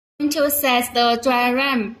To set the dry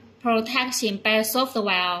run protection by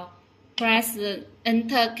software, press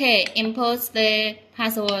Enter key, import the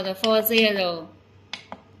password 40,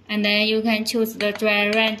 and then you can choose the dry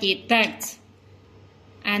run detect.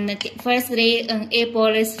 And firstly,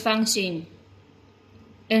 enable this function.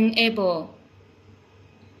 Enable.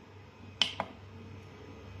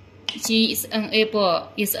 G is enable.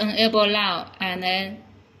 It's enable now, and then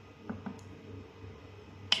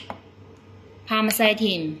pump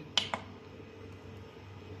setting.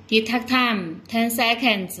 Detect time 10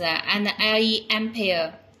 seconds and LE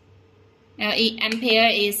ampere. LE ampere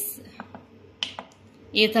is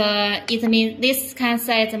it means this can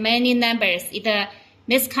set many numbers.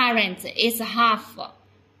 This current is half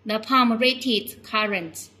the pump rated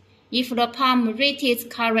current. If the pump rated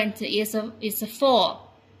current is 4,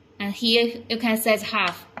 and here you can set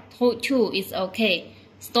half. 2 is okay.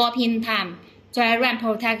 Stopping time. Dry run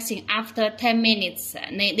protection after 10 minutes.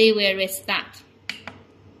 They will restart.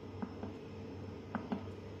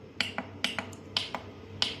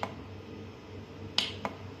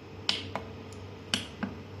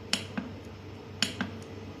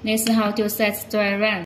 This is how to set dry run.